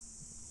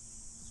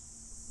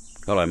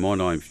Hello, my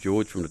name's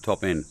George from the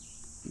Top End.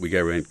 We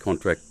go around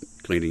contract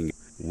cleaning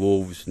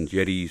wharves and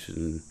jetties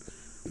and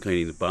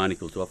cleaning the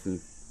barnacles off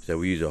them. So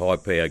we use a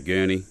high-power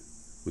gurney.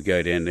 We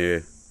go down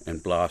there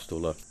and blast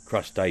all the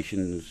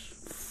crustaceans,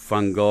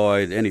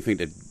 fungi, anything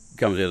that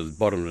comes out of the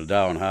bottom of the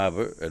Darwin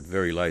Harbour at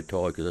very low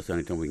tide, because that's the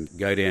only time we can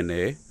go down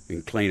there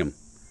and clean them.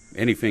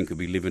 Anything could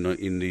be living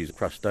in these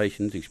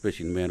crustaceans,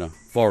 especially the amount of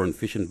foreign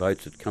fishing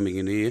boats that are coming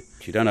in here.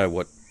 You don't know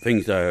what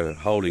things they're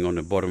holding on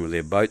the bottom of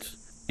their boats.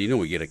 You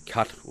normally get a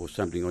cut or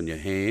something on your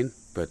hand,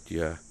 but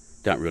you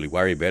don't really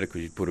worry about it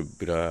because you put a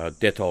bit of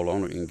Dettol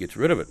on it and it gets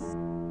rid of it.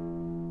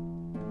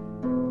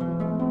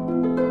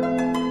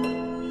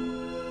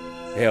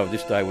 How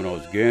this day when I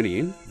was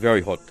gurneying,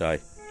 very hot day.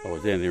 I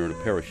was down there in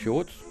a pair of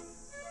shorts.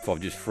 If I've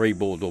just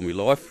freeballed all my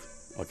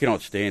life, I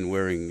cannot stand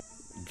wearing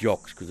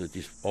jocks because it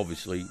just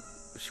obviously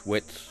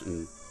sweats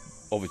and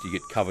obviously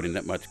get covered in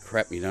that much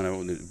crap. You don't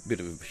know, a bit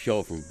of a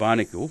shell from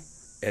barnacle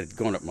had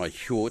gone up my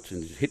shorts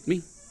and just hit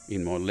me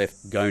in my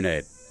left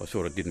gonad. I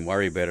sort of didn't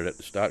worry about it at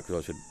the start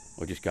because I said,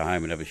 I'll just go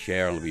home and have a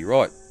shower and I'll be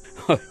right.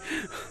 I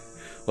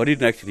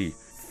didn't actually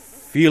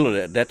feel it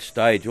at that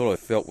stage. All I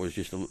felt was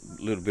just a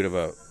little bit of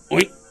a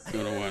oink.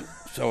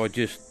 So I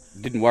just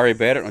didn't worry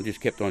about it. I just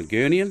kept on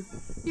gurneying.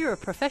 You're a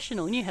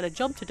professional and you had a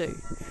job to do.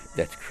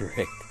 That's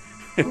correct.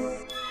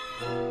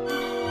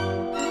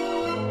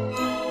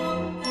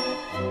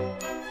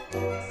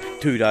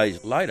 2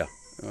 days later,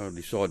 I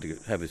decided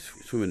to have a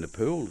swim in the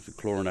pool. It's a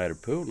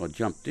chlorinated pool, and I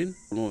jumped in.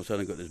 And all of a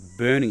sudden I got this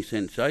burning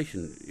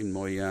sensation in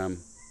my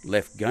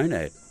left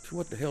gonad. So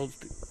what the hell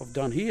I've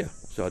done here?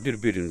 So I did a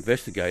bit of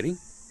investigating.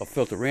 I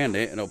felt around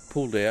there and I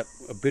pulled out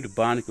a bit of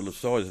barnacle the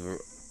size of a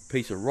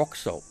piece of rock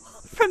salt.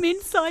 From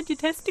inside your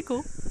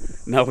testicle?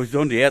 No, it was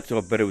on the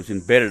outside, but it was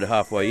embedded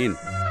halfway in.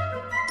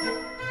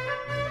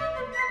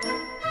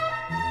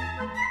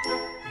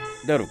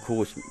 That, of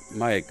course,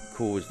 may have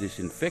caused this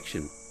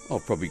infection.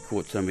 I've probably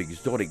caught some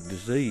exotic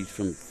disease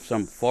from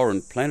some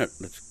foreign planet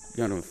that's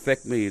going to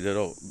affect me that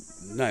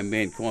no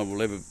mankind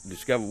will ever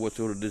discover what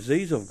sort of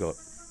disease I've got.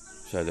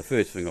 So the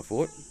first thing I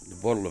thought, the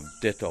bottle of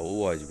Dettol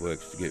always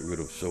works to get rid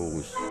of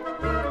sores.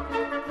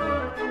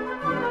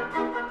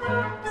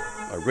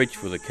 I reached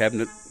for the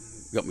cabinet,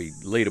 got me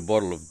litre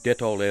bottle of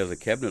Dettol out of the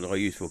cabinet I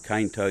use for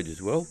cane toads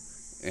as well,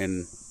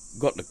 and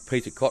got the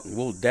piece of cotton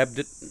wool, dabbed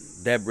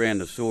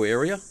round the sore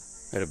area,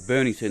 had a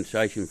burning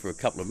sensation for a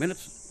couple of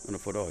minutes, and I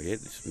thought, oh yeah,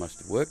 this must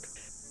have worked.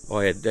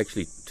 I had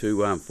actually 2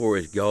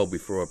 4S Gold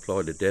before I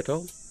applied the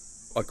Dettol.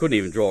 I couldn't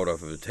even dry it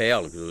off of a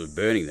towel because it was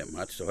burning that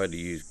much, so I had to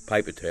use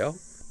paper towel.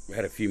 I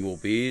had a few more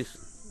beers,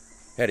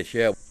 had a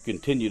shower,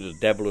 continued to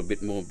dabble a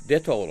bit more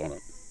Dettol on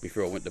it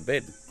before I went to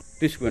bed.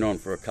 This went on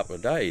for a couple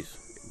of days.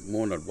 In the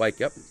morning I'd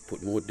wake up,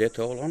 put more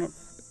Dettol on it.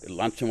 At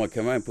lunchtime I'd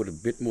come home, put a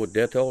bit more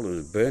Dettol, and it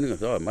was burning. I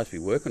thought, oh, it must be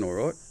working all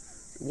right.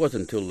 It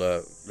wasn't until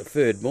the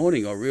third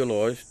morning I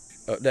realised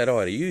that I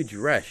had a huge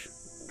rash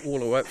all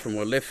the way up from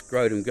my left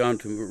scrotum going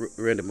to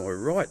around to my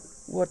right.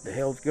 What the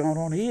hell's going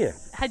on here?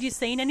 Had you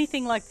seen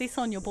anything like this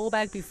on your ball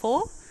bag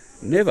before?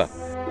 Never.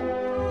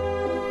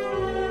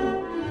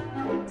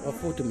 I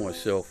thought to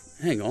myself,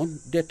 hang on,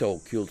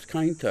 Dettol kills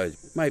cane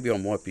toads. Maybe I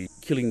might be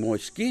killing my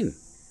skin.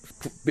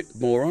 Put a bit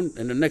more on,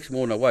 and the next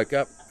morning I woke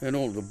up and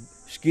all the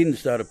skin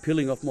started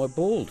peeling off my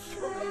balls.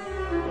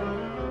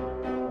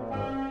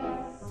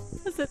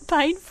 Was it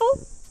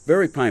painful?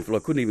 Very painful. I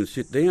couldn't even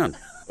sit down.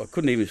 I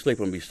couldn't even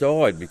sleep on my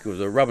side because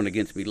they were rubbing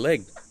against my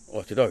leg.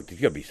 I said, oh, there's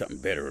got to be something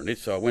better than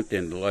this. So I went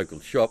down to the local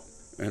shop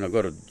and I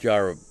got a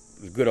jar of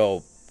the good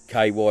old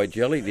KY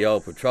jelly, the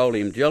old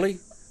petroleum jelly,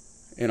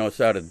 and I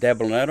started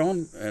dabbling that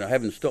on, and I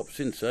haven't stopped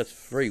since. That's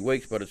 3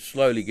 weeks, but it's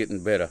slowly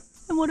getting better.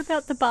 And what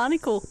about the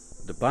barnacle?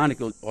 The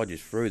barnacle, I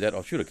just threw that.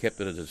 I should have kept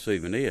it as a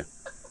souvenir.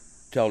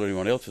 Told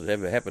anyone else that's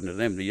ever happened to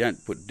them, you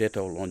don't put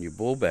Dettol on your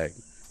ball bag.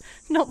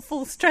 Not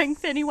full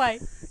strength anyway.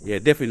 Yeah,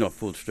 definitely not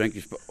full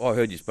strength. I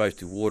heard you're supposed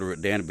to water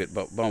it down a bit,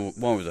 but mine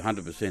was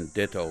 100%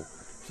 Dettol.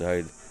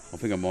 So I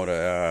think I might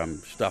have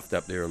stuffed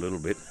up there a little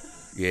bit.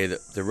 Yeah,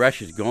 the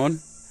rash is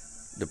gone.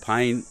 The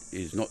pain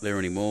is not there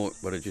anymore,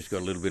 but it just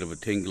got a little bit of a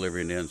tingle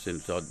every now and then.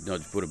 So I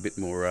just put a bit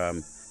more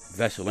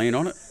Vaseline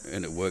on it,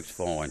 and it works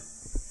fine.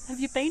 Have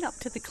you been up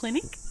to the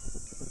clinic?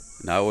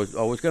 No,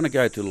 I was going to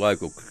go to the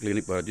local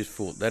clinic, but I just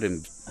thought that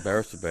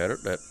embarrassed about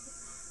it. That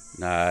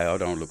no, I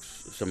don't look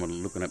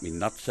someone looking at me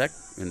nutsack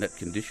in that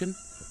condition.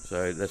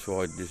 So that's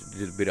why I just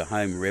did a bit of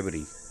home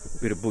remedy, a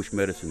bit of bush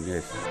medicine,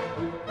 yes.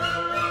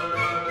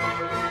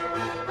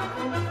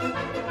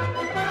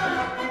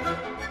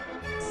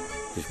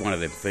 Just one of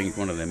them things,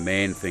 one of them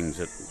man things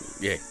that,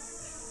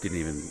 didn't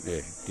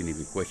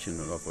even question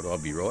it. I thought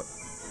I'd be right.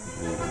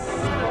 Yeah.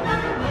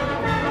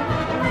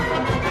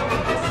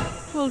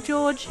 Well,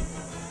 George,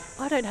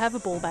 I don't have a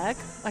ball bag.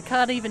 I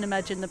can't even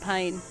imagine the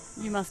pain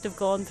you must have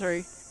gone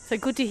through. So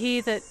good to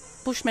hear that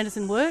bush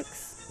medicine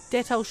works.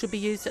 Dettol should be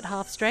used at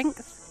half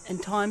strength, and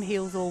time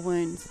heals all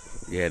wounds.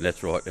 Yeah,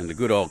 that's right. And the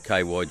good old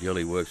KY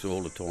jelly works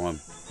all the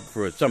time.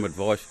 For some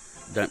advice,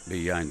 don't be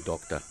your own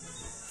doctor.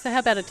 So how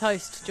about a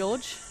toast,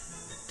 George?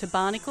 To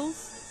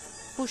barnacles,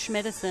 bush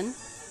medicine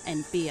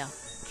and beer.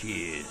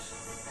 Cheers.